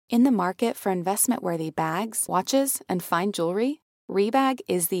In the market for investment-worthy bags, watches, and fine jewelry, Rebag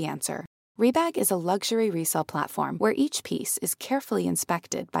is the answer. Rebag is a luxury resale platform where each piece is carefully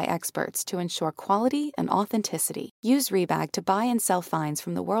inspected by experts to ensure quality and authenticity. Use Rebag to buy and sell finds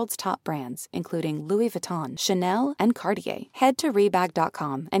from the world's top brands, including Louis Vuitton, Chanel, and Cartier. Head to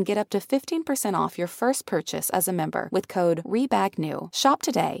Rebag.com and get up to 15% off your first purchase as a member with code REBAGNEW. Shop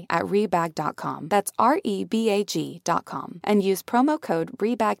today at Rebag.com. That's REBAG.com. And use promo code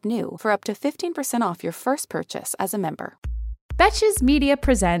REBAGNEW for up to 15% off your first purchase as a member. Betches Media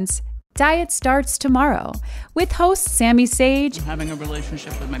presents Diet Starts Tomorrow with hosts Sammy Sage, I'm having a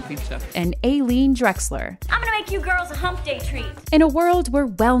relationship with my pizza, and Aileen Drexler. I'm gonna make you girls a hump day treat. In a world where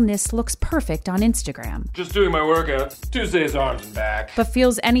wellness looks perfect on Instagram, just doing my workout. Tuesday's arms and back. but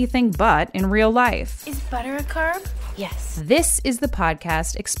feels anything but in real life. Is butter a carb? Yes. This is the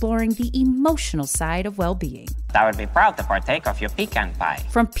podcast exploring the emotional side of well-being I would be proud to partake of your pecan pie.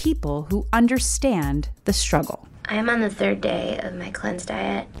 from people who understand the struggle. I am on the third day of my cleanse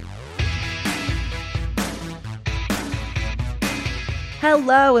diet.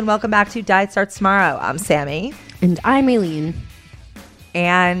 Hello and welcome back to Diet Starts Tomorrow. I'm Sammy. And I'm Aileen.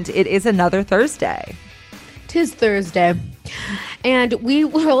 And it is another Thursday. 'Tis Thursday. And we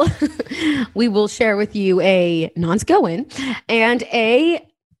will share with you a non-scale win and a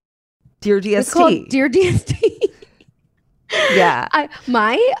Dear it's called DST. Dear DST. Yeah.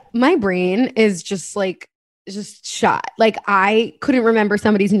 My brain is just shot. Like I couldn't remember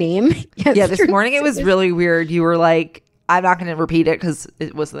somebody's name. Yeah, this morning it was really weird. You were like, I'm not going to repeat it because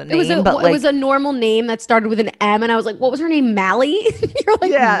it was the name. It was a normal name that started with an M, and I was like, "What was her name? Mally?" You're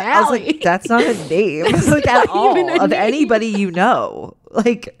like, yeah, Mally. I was like, that's not a name. Like at all of anybody you know.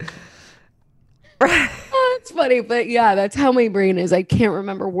 Like, it's funny, but yeah, that's how my brain is. I can't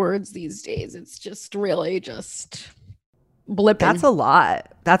remember words these days. It's just really just blipping. that's a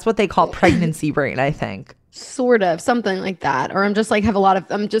lot. That's what they call pregnancy brain, I think. Sort of something like that, or I'm just like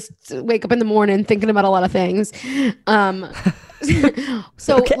I'm just wake up in the morning thinking about a lot of things.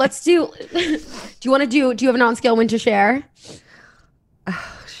 So Okay. let's do you have a non-scale win to share?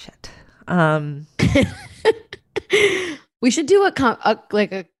 Oh shit. We should do a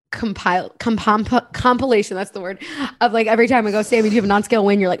compilation, that's the word, of like every time I go, Sammy, do you have a non-scale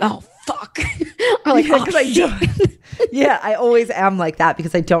win? You're like, oh fuck. Or like, oh, I don't. Yeah, I always am like that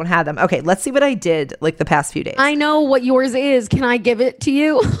because I don't have them. Okay, let's see what I did like the past few days. I know what yours is. Can I give it to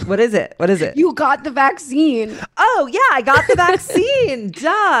you? What is it? You got the vaccine. Oh, yeah, I got the vaccine.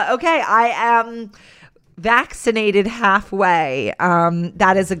 Duh. Okay, I am vaccinated halfway.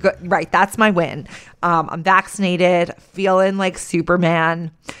 That is right. That's my win. I'm vaccinated, feeling like Superman.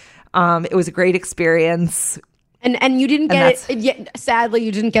 It was a great experience. And you didn't get it. Yet, sadly,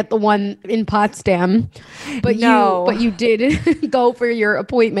 you didn't get the one in Potsdam, but you did go for your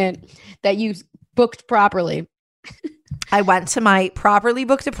appointment that you booked properly. I went to my properly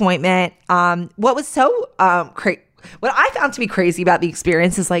booked appointment. What was so what I found to be crazy about the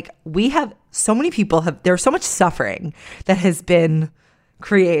experience is like so many people there's so much suffering that has been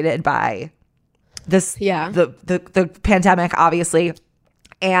created by this. Yeah, the pandemic, obviously.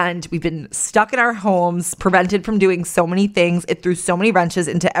 And we've been stuck in our homes, prevented from doing so many things. It threw so many wrenches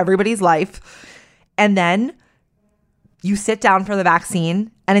into everybody's life. And then you sit down for the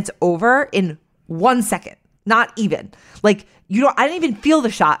vaccine and it's over in 1 second. Not even. Like, I didn't even feel the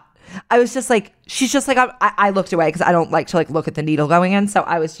shot. I was just like, she's just like, I looked away because I don't like to like look at the needle going in. So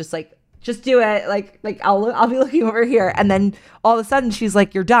I was just like, just do it. Like I'll be looking over here. And then all of a sudden she's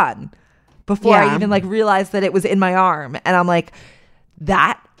like, you're done. Before I even like realized that it was in my arm. And I'm like,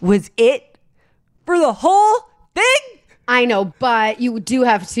 that was it for the whole thing? I know, but you do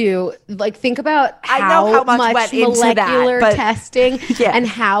have to like think about how much went molecular into that, testing and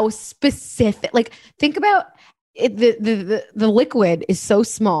how specific. Like think about it, the liquid is so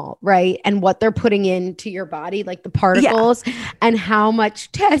small, right? And what they're putting into your body, like the particles, and how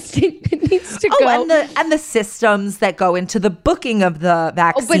much testing needs to go. And the systems that go into the booking of the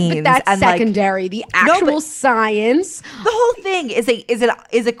vaccines. But that's and secondary. The actual science. The whole thing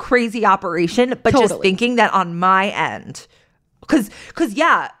is a crazy operation. But just thinking that on my end, because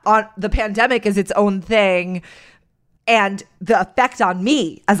on the pandemic is its own thing. And the effect on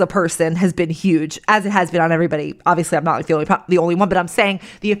me as a person has been huge, as it has been on everybody. Obviously, I'm not like the only one, but I'm saying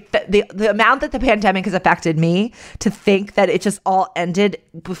the amount that the pandemic has affected me, to think that it just all ended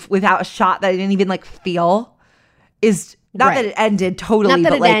without a shot that I didn't even like feel is not that it ended totally, not that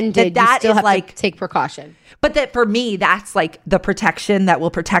but it like ended, that you still is have like to take precaution. But that for me, that's like the protection that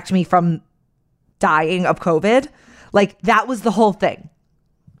will protect me from dying of COVID. Like that was the whole thing.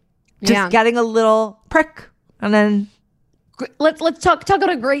 Just getting a little prick. And then let's talk about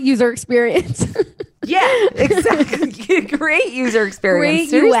a great user experience. Yeah, exactly. Great user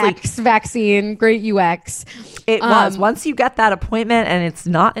experience. Great UX vaccine. Great UX. It was. Once you get that appointment and it's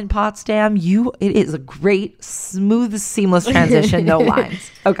not in Potsdam, it is a great, smooth, seamless transition. No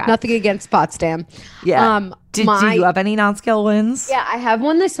lines. Okay. Nothing against Potsdam. Yeah. Do you have any non-scale wins? Yeah, I have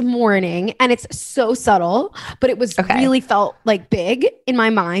one this morning, and it's so subtle, but it was really felt like big in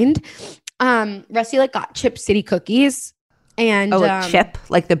my mind. Rusty like got Chip City cookies. And Chip,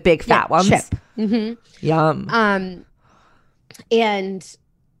 like the big fat ones. Chip. Mm-hmm. Yum. And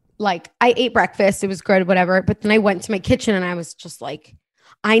like I ate breakfast, it was good, whatever. But then I went to my kitchen and I was just like,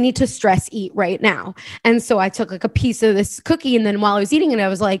 I need to stress eat right now. And so I took like a piece of this cookie, and then while I was eating it, I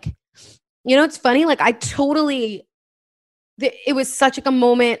was like, you know, it's funny. Like it was such like a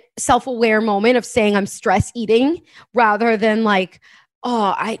moment, self-aware moment of saying I'm stress eating rather than like,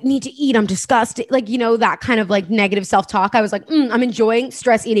 oh, I need to eat, I'm disgusted. Like, you know, that kind of like negative self-talk. I was like, I'm enjoying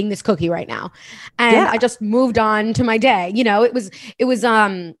stress eating this cookie right now. And I just moved on to my day. You know, it was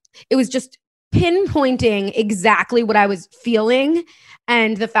just pinpointing exactly what I was feeling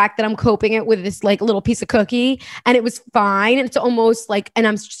and the fact that I'm coping it with this like little piece of cookie, and it was fine. And it's almost like, and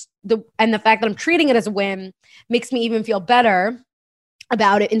the fact that I'm treating it as a win makes me even feel better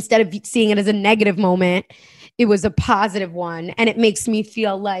about it. Instead of seeing it as a negative moment, it was a positive one, and it makes me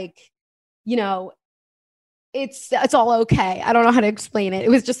feel like, you know, it's all okay. I don't know how to explain it. It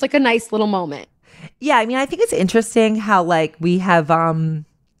was just like a nice little moment. Yeah, I mean, I think it's interesting how like we have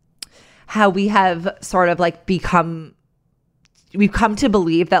sort of like we've come to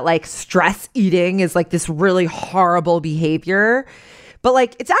believe that like stress eating is like this really horrible behavior, but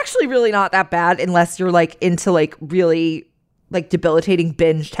like it's actually really not that bad unless you're like into like really like debilitating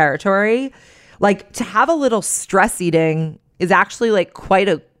binge territory. Like to have a little stress eating is actually like quite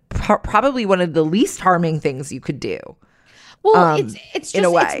probably one of the least harming things you could do. Well, it's just in a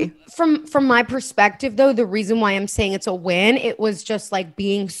way. From my perspective, though, the reason why I'm saying it's a win, it was just like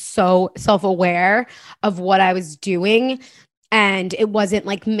being so self-aware of what I was doing, and it wasn't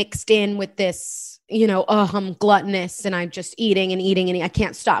like mixed in with this, you know, I'm gluttonous and I'm just eating and eating and I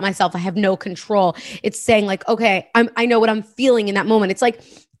can't stop myself. I have no control. It's saying like, okay, I know what I'm feeling in that moment. It's like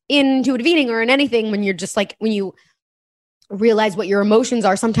in intuitive eating or in anything, when you're just like, when you realize what your emotions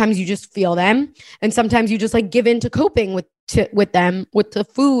are, sometimes you just feel them, and sometimes you just like give in to coping with them, with the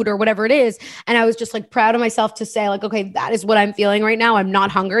food or whatever it is. And I was just like proud of myself to say like, okay, that is what I'm feeling right now. I'm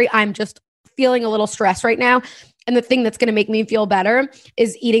not hungry. I'm just feeling a little stressed right now. And the thing that's going to make me feel better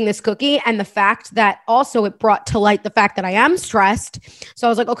is eating this cookie. And the fact that also it brought to light the fact that I am stressed. So I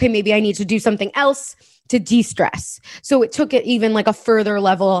was like, okay, maybe I need to do something else to de-stress. So it took it even like a further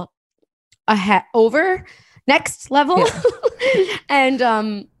level next level. Yeah.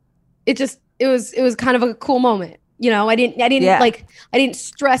 And it was kind of a cool moment. You know, I didn't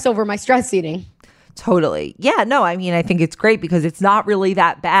stress over my stress eating. Totally. Yeah, no, I mean, I think it's great because it's not really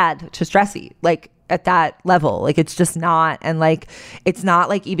that bad to stress eat, like at that level. Like it's just not, and like it's not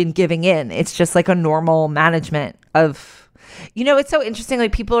like even giving in. It's just like a normal management of, you know, it's so interesting.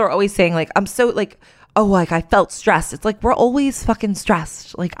 Like people are always saying like, I'm so like, oh, like I felt stressed. It's like we're always fucking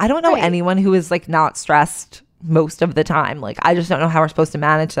stressed. Like I don't know anyone who is like not stressed most of the time. Like I just don't know how we're supposed to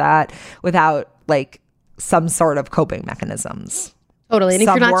manage that without like some sort of coping mechanisms. Totally. And if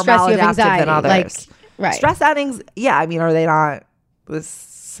you're not stressed, you have anxiety. Like, right. Stress addicts, yeah, I mean, are they not the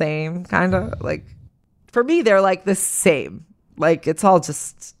same kind of? Like, for me, they're like the same. Like, it's all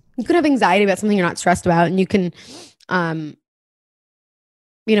just... You could have anxiety about something you're not stressed about, and you can, you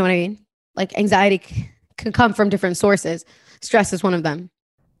know what I mean? Like, anxiety can come from different sources. Stress is one of them.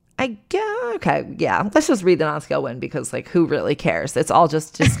 Okay, yeah. Let's just read the non-scale win because, like, who really cares? It's all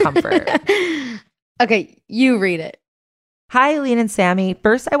just discomfort. Okay, you read it. Hi, Eileen and Sammy.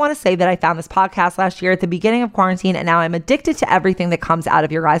 First, I want to say that I found this podcast last year at the beginning of quarantine, and now I'm addicted to everything that comes out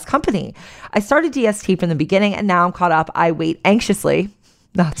of your guys' company. I started DST from the beginning, and now I'm caught up. I wait anxiously,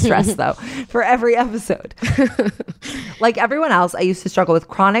 not stressed though, for every episode. Like everyone else, I used to struggle with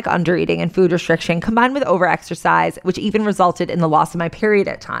chronic undereating and food restriction combined with overexercise, which even resulted in the loss of my period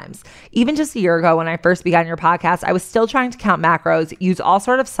at times. Even just a year ago when I first began your podcast, I was still trying to count macros, use all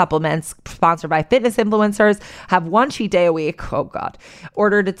sort of supplements sponsored by fitness influencers, have one cheat day a week, oh God,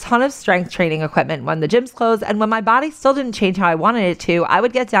 ordered a ton of strength training equipment when the gyms closed, and when my body still didn't change how I wanted it to, I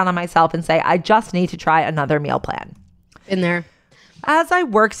would get down on myself and say, I just need to try another meal plan. In there. As I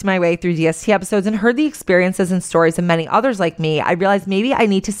worked my way through DST episodes and heard the experiences and stories of many others like me, I realized maybe I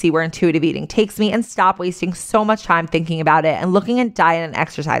need to see where intuitive eating takes me and stop wasting so much time thinking about it and looking at diet and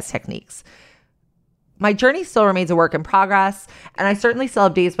exercise techniques. My journey still remains a work in progress, and I certainly still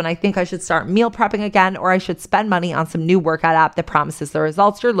have days when I think I should start meal prepping again, or I should spend money on some new workout app that promises the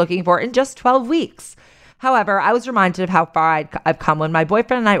results you're looking for in just 12 weeks. However, I was reminded of how far I've come when my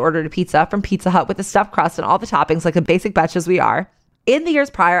boyfriend and I ordered a pizza from Pizza Hut with a stuffed crust and all the toppings like the basic betches we are. In the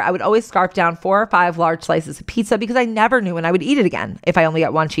years prior, I would always scarf down 4 or 5 large slices of pizza because I never knew when I would eat it again. If I only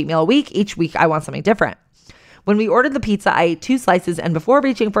get one cheat meal a week, each week I want something different. When we ordered the pizza, I ate 2 slices, and before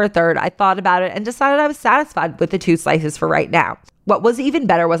reaching for a third, I thought about it and decided I was satisfied with the 2 slices for right now. What was even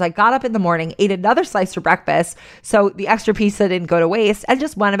better was I got up in the morning, ate another slice for breakfast, so the extra pizza didn't go to waste, and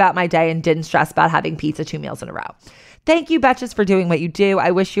just went about my day and didn't stress about having pizza 2 meals in a row. Thank you, Betches, for doing what you do. I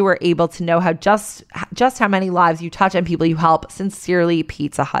wish you were able to know how just how many lives you touch and people you help. Sincerely,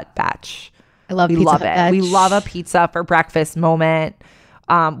 Pizza Hut Batch. I love Pizza Hut Batch. We love a pizza for breakfast moment.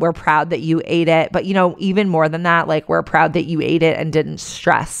 We're proud that you ate it. But, even more than that, like, we're proud that you ate it and didn't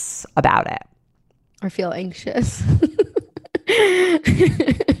stress about it. Or feel anxious.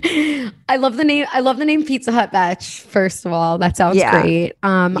 I love the name Pizza Hut Batch, first of all. That sounds great.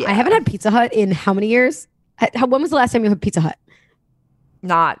 I haven't had Pizza Hut in how many years? When was the last time you had Pizza Hut?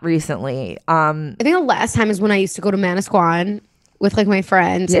 Not recently. I think the last time is when I used to go to Manasquan with like my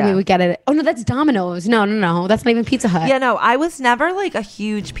friends and we would get it. Oh no, that's Domino's. No. That's not even Pizza Hut. Yeah, no, I was never like a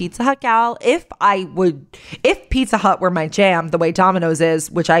huge Pizza Hut gal. If Pizza Hut were my jam, the way Domino's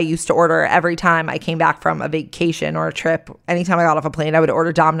is, which I used to order every time I came back from a vacation or a trip, anytime I got off a plane, I would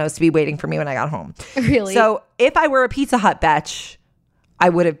order Domino's to be waiting for me when I got home. Really? So if I were a Pizza Hut batch, I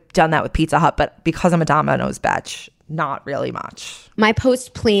would have done that with Pizza Hut, but because I'm a Domino's batch, not really much. My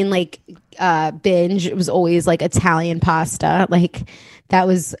post-plane binge, it was always like Italian pasta, like that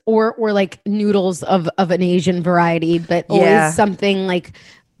was or like noodles of an Asian variety, but always something like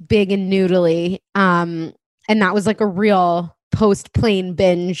big and noodly. And that was like a real post-plane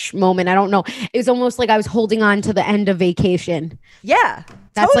binge moment. I don't know. It was almost like I was holding on to the end of vacation. Yeah,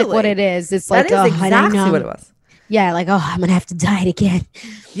 that's totally. like what it is. It's that like is exactly what it was. Yeah, like, I'm going to have to diet again.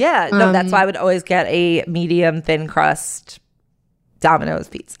 Yeah, no, that's why I would always get a medium thin crust Domino's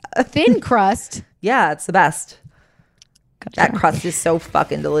pizza. Thin crust? Yeah, it's the best. That crust is so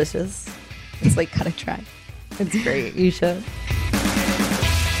fucking delicious. It's like, gotta try. It's great. You should.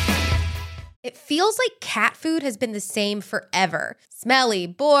 It feels like cat food has been the same forever. Smelly,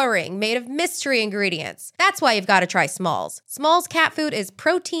 boring, made of mystery ingredients. That's why you've got to try Smalls. Smalls cat food is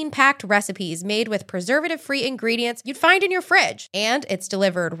protein-packed recipes made with preservative-free ingredients you'd find in your fridge. And it's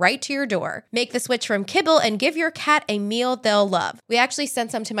delivered right to your door. Make the switch from kibble and give your cat a meal they'll love. We actually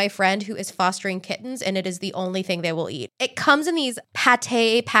sent some to my friend who is fostering kittens, and it is the only thing they will eat. It comes in these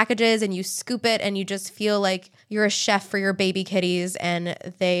pate packages, and you scoop it, and you just feel like you're a chef for your baby kitties, and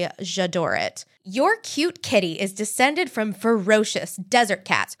they j'adore it. Your cute kitty is descended from ferocious desert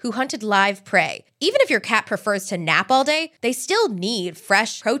cats who hunted live prey. Even if your cat prefers to nap all day, they still need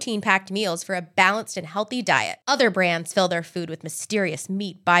fresh, protein-packed meals for a balanced and healthy diet. Other brands fill their food with mysterious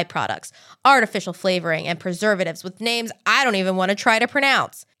meat byproducts, artificial flavoring, and preservatives with names I don't even want to try to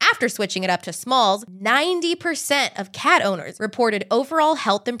pronounce. After switching it up to Smalls, 90% of cat owners reported overall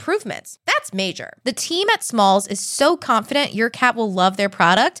health improvements. That's major. The team at Smalls is so confident your cat will love their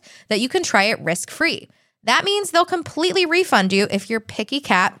product that you can try it risk-free. That means they'll completely refund you if your picky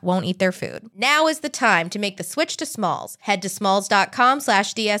cat won't eat their food. Now is the time to make the switch to Smalls. Head to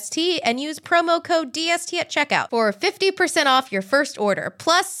smalls.com/DST and use promo code DST at checkout for 50% off your first order,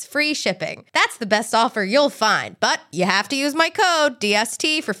 plus free shipping. That's the best offer you'll find, but you have to use my code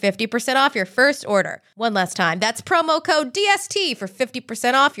DST for 50% off your first order. One last time, that's promo code DST for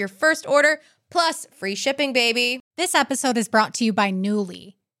 50% off your first order, plus free shipping, baby. This episode is brought to you by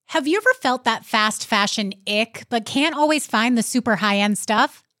Nuuly. Have you ever felt that fast fashion ick, but can't always find the super high-end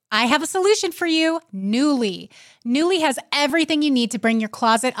stuff? I have a solution for you, Nuuly. Nuuly has everything you need to bring your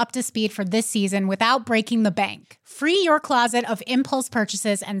closet up to speed for this season without breaking the bank. Free your closet of impulse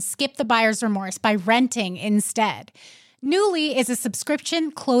purchases and skip the buyer's remorse by renting instead. Nuuly is a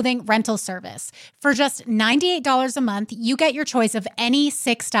subscription clothing rental service. For just $98 a month, you get your choice of any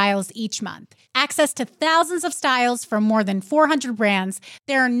 6 styles each month. Access to thousands of styles from more than 400 brands.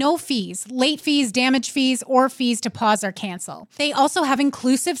 There are no fees, late fees, damage fees, or fees to pause or cancel. They also have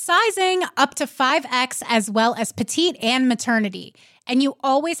inclusive sizing, up to 5X, as well as petite and maternity. And you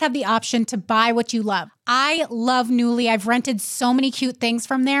always have the option to buy what you love. I love Nuuly. I've rented so many cute things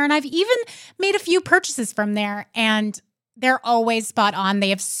from there, and I've even made a few purchases from there, and they're always spot on. They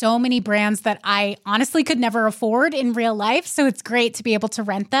have so many brands that I honestly could never afford in real life, so it's great to be able to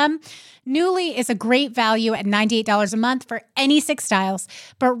rent them. Nuuly is a great value at $98 a month for any 6 styles,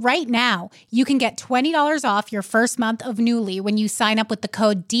 but right now, you can get $20 off your first month of Nuuly when you sign up with the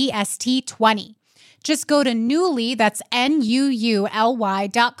code DST20. Just go to Nuuly, that's NUULY.com,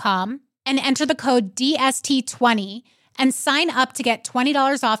 and enter the code DST20 and sign up to get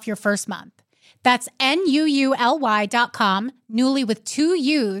 $20 off your first month. That's NUULY.com, Nuuly with 2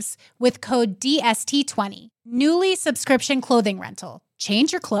 U's, with code DST20. Nuuly subscription clothing rental.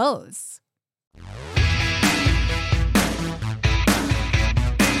 Change your clothes.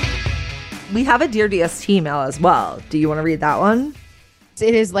 We have a Dear DST email as well. Do you want to read that one?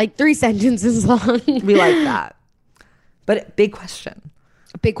 It is like 3 sentences long. We like that. But big question.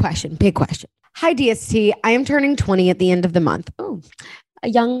 Big question. Hi, DST. I am turning 20 at the end of the month. Oh, a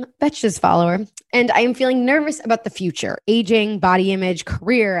young Betches follower. And I am feeling nervous about the future. Aging, body image,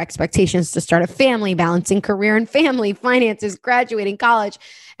 career, expectations to start a family, balancing career and family, finances, graduating college,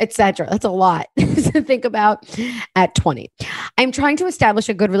 etc. That's a lot to think about at 20. I'm trying to establish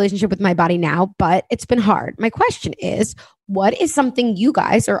a good relationship with my body now, but it's been hard. My question is, what is something you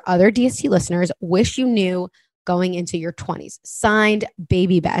guys or other DST listeners wish you knew going into your 20s? Signed,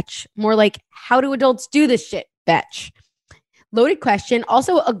 Baby Betch. More like, how do adults do this shit, Betch? Loaded question.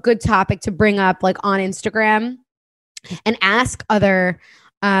 Also a good topic to bring up like on Instagram and ask other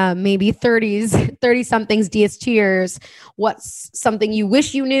maybe 30-somethings DSTers what's something you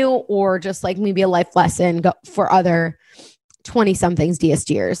wish you knew, or just like maybe a life lesson for other 20-somethings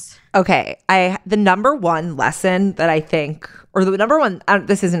DSTers. Okay. The number one lesson that I think, or the number one,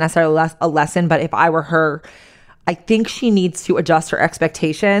 this isn't necessarily a lesson, but if I were her, I think she needs to adjust her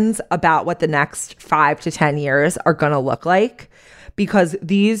expectations about what the next 5 to 10 years are going to look like, because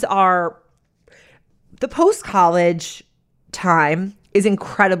these are the post-college time is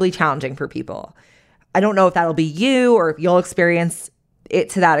incredibly challenging for people. I don't know if that'll be you or if you'll experience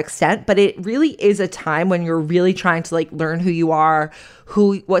it to that extent, but it really is a time when you're really trying to like learn who you are,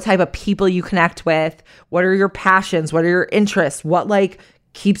 what type of people you connect with, what are your passions, what are your interests, what like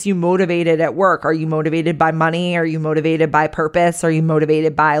keeps you motivated at work. Are you motivated by money? Are you motivated by purpose? Are you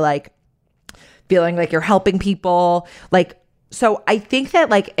motivated by like feeling like you're helping people? Like, so I think that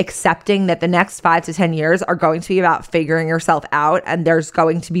like accepting that the next 5 to 10 years are going to be about figuring yourself out, and there's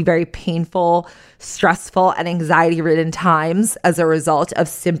going to be very painful, stressful, and anxiety-ridden times as a result of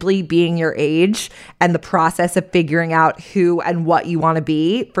simply being your age and the process of figuring out who and what you want to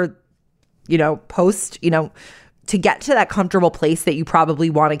be for, to get to that comfortable place that you probably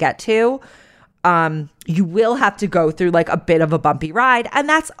want to get to. You will have to go through like a bit of a bumpy ride, and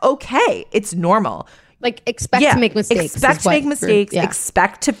that's okay. It's normal. Like expect to make mistakes. Expect to make mistakes.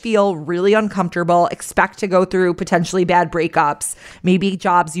 Expect to feel really uncomfortable. Expect to go through potentially bad breakups. Maybe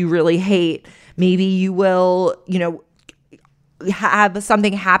jobs you really hate. Maybe you will, have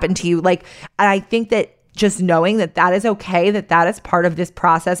something happen to you. Like, and I think that just knowing that that is okay, that is part of this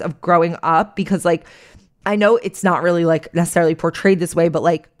process of growing up, because like, I know it's not really like necessarily portrayed this way, but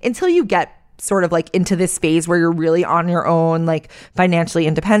like until you get sort of like into this phase where you're really on your own, like financially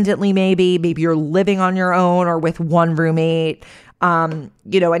independently, maybe you're living on your own or with one roommate, and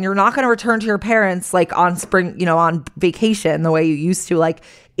you're not going to return to your parents like on spring, on vacation the way you used to. Like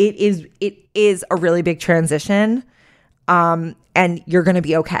it is a really big transition, and you're going to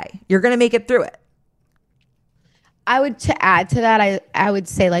be okay. You're going to make it through it. To add to that, I would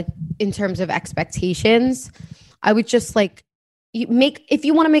say like in terms of expectations, I would just like if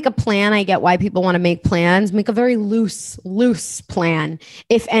you want to make a plan, I get why people want to make plans, make a very loose plan,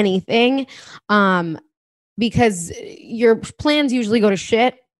 if anything, because your plans usually go to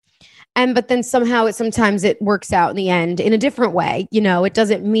shit. But then sometimes it works out in the end in a different way. It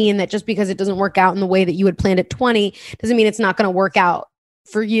doesn't mean that just because it doesn't work out in the way that you had planned at 20, doesn't mean it's not going to work out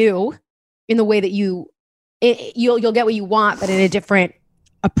for you in the way that you'll get what you want, but in a different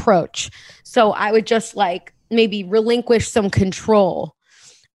approach. So I would just like maybe relinquish some control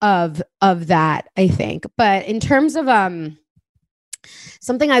of that, I think. But in terms of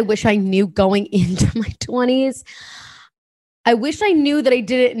something I wish I knew going into my 20s, I wish I knew that I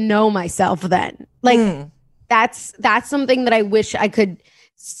didn't know myself then. Like that's something that I wish I could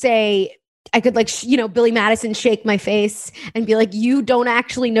say. I could like, Billy Madison shake my face and be like, you don't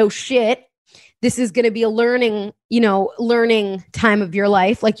actually know shit. This is going to be a learning time of your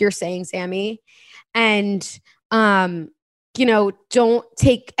life, like you're saying, Sammy. And, don't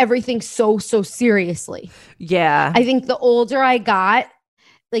take everything so seriously. Yeah. I think the older I got,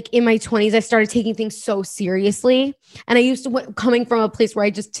 like in my 20s, I started taking things so seriously. And I used to, coming from a place where I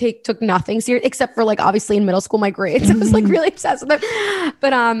just took nothing serious, except for like, obviously in middle school, my grades, I was like really obsessed with them.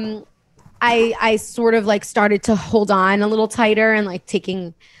 But, I sort of like started to hold on a little tighter and like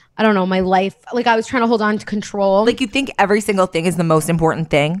taking, I don't know, my life. Like I was trying to hold on to control. Like you think every single thing is the most important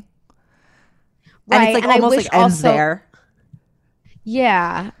thing. Right. And it's like almost like ends there.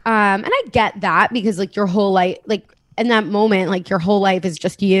 Yeah. And I get that because like your whole life, like in that moment, like your whole life is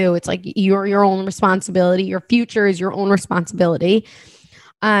just you. It's like you're your own responsibility. Your future is your own responsibility.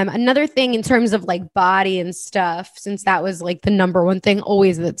 Another thing in terms of like body and stuff, since that was like the number one thing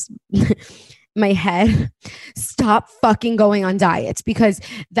always that's my head, stop fucking going on diets, because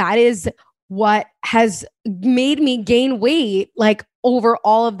that is what has made me gain weight like over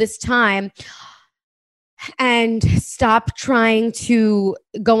all of this time. And stop trying to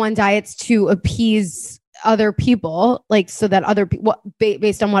go on diets to appease other people, like so that other people,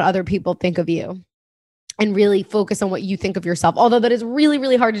 based on what other people think of you, and really focus on what you think of yourself. Although that is really,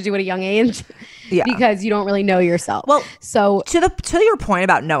 really hard to do at a young age, because you don't really know yourself. Well, so to your point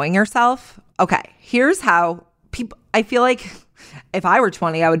about knowing yourself, okay, here's how people. I feel like if I were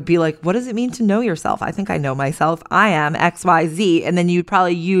 20, I would be like, what does it mean to know yourself? I think I know myself. I am XYZ, and then you'd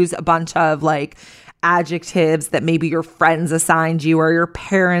probably use a bunch of like adjectives that maybe your friends assigned you or your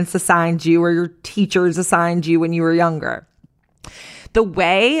parents assigned you or your teachers assigned you when you were younger. The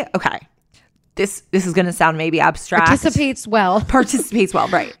way, okay, this is going to sound maybe abstract. Participates well,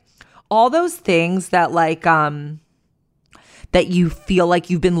 right. All those things that like, that you feel like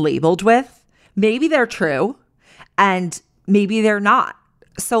you've been labeled with, maybe they're true and maybe they're not.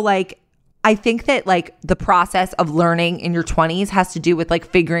 So like, I think that like the process of learning in your 20s has to do with like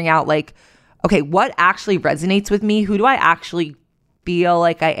figuring out like, okay, what actually resonates with me? Who do I actually feel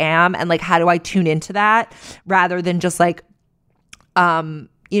like I am? And like, how do I tune into that rather than just like,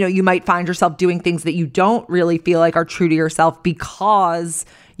 you might find yourself doing things that you don't really feel like are true to yourself because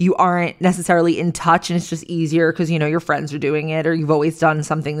you aren't necessarily in touch, and it's just easier because, your friends are doing it, or you've always done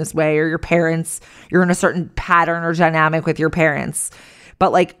something this way, or your parents, you're in a certain pattern or dynamic with your parents.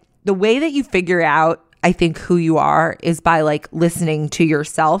 But like the way that you figure out, I think, who you are is by like listening to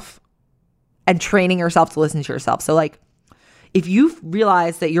yourself and training yourself to listen to yourself. So like, if you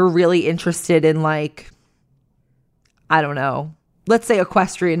realize that you're really interested in like, I don't know, let's say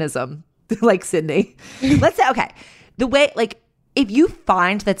equestrianism, like Sydney. Let's say, okay, the way, like, if you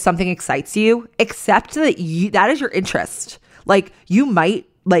find that something excites you, accept that that is your interest. Like, you might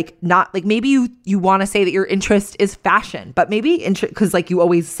like not, like maybe you want to say that your interest is fashion, but maybe because like you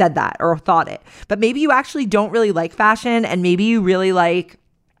always said that or thought it, but maybe you actually don't really like fashion, and maybe you really like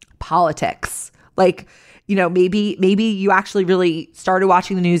politics. Like, maybe you actually really started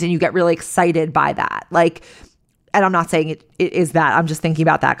watching the news and you get really excited by that. Like, and I'm not saying it is that. I'm just thinking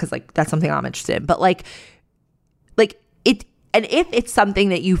about that because like that's something I'm interested in. But like it, and if it's something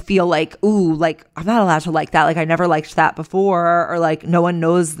that you feel like, ooh, like I'm not allowed to like that. Like I never liked that before, or like no one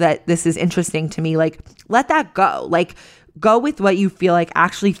knows that this is interesting to me. Like let that go. Like go with what you feel like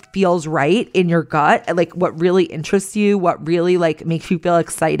actually feels right in your gut, and like what really interests you, what really like makes you feel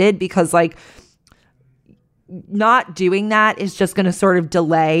excited, because like not doing that is just going to sort of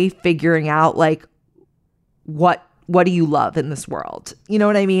delay figuring out like what do you love in this world? You know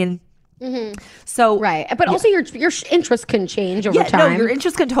what I mean? Mm-hmm. So right, but also your interest can change over time. No, your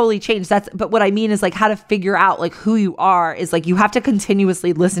interest can totally change. But what I mean is like how to figure out like who you are is like you have to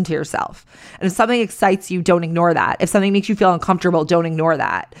continuously listen to yourself. And if something excites you, don't ignore that. If something makes you feel uncomfortable, don't ignore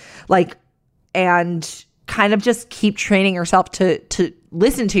that. Like, and kind of just keep training yourself to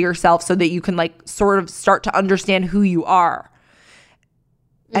listen to yourself so that you can like sort of start to understand who you are.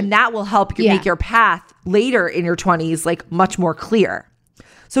 And that will help you make your path later in your 20s like much more clear.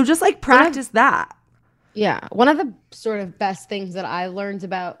 So just like practice that. Yeah. One of the sort of best things that I learned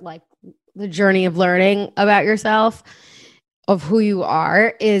about like the journey of learning about yourself, of who you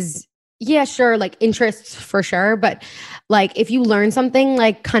are, is, yeah, sure, like interests for sure. But like if you learn something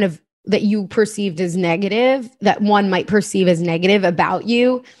like kind of that you perceived as negative, that one might perceive as negative about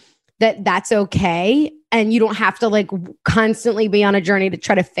you, that's okay. And you don't have to like constantly be on a journey to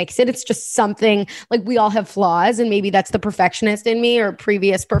try to fix it. It's just something, like we all have flaws, and maybe that's the perfectionist in me or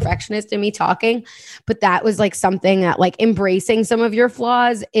previous perfectionist in me talking. But that was like something that like embracing some of your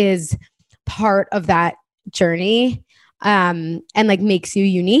flaws is part of that journey, and like makes you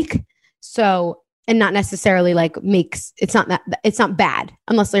unique. So, and not necessarily like it's not bad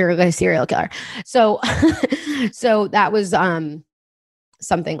unless you're a serial killer. So, so that was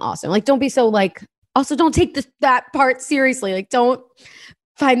something awesome. Like, don't be so like, also don't take that part seriously. Like, don't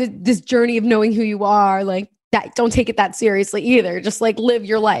find this journey of knowing who you are like that. Don't take it that seriously either. Just like live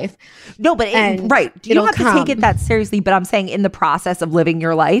your life. No, but right. You don't have to take it that seriously, but I'm saying in the process of living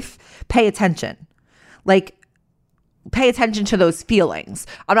your life, pay attention. Like, pay attention to those feelings.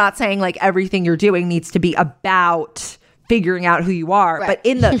 I'm not saying like everything you're doing needs to be about figuring out who you are, right.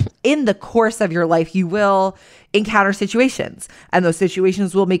 But in the course of your life, you will encounter situations, and those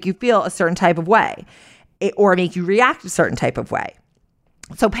situations will make you feel a certain type of way, or make you react a certain type of way.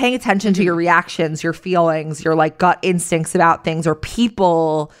 So paying attention to your reactions, your feelings, your like gut instincts about things, or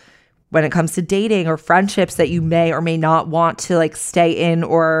people when it comes to dating or friendships that you may or may not want to like stay in,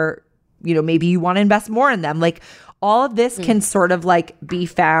 or, you know, maybe you want to invest more in them. Like all of this can sort of like be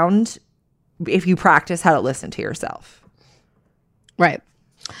found if you practice how to listen to yourself. Right.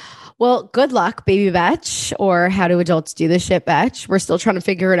 Well, good luck, baby betch, or how do adults do this shit betch? We're still trying to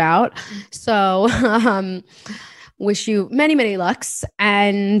figure it out. So wish you many, many lucks.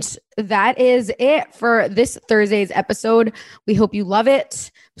 And that is it for this Thursday's episode. We hope you love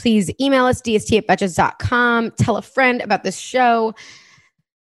it. Please email us, dst@betches.com. Tell a friend about this show.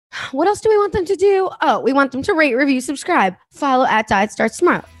 What else do we want them to do? Oh, we want them to rate, review, subscribe. Follow at Diet Starts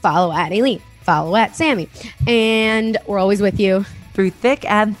Tomorrow. Follow at Aileen. Follow at Sammy. And we're always with you. Through thick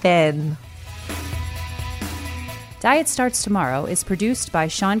and thin. Diet Starts Tomorrow is produced by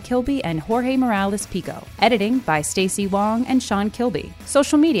Sean Kilby and Jorge Morales Pico. Editing by Stacey Wong and Sean Kilby.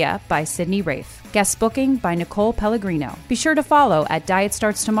 Social media by Sydney Rafe. Guest booking by Nicole Pellegrino. Be sure to follow at Diet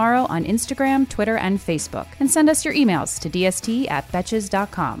Starts Tomorrow on Instagram, Twitter, and Facebook. And send us your emails to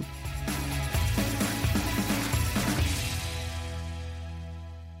dst@betches.com.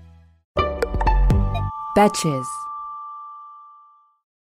 Betches.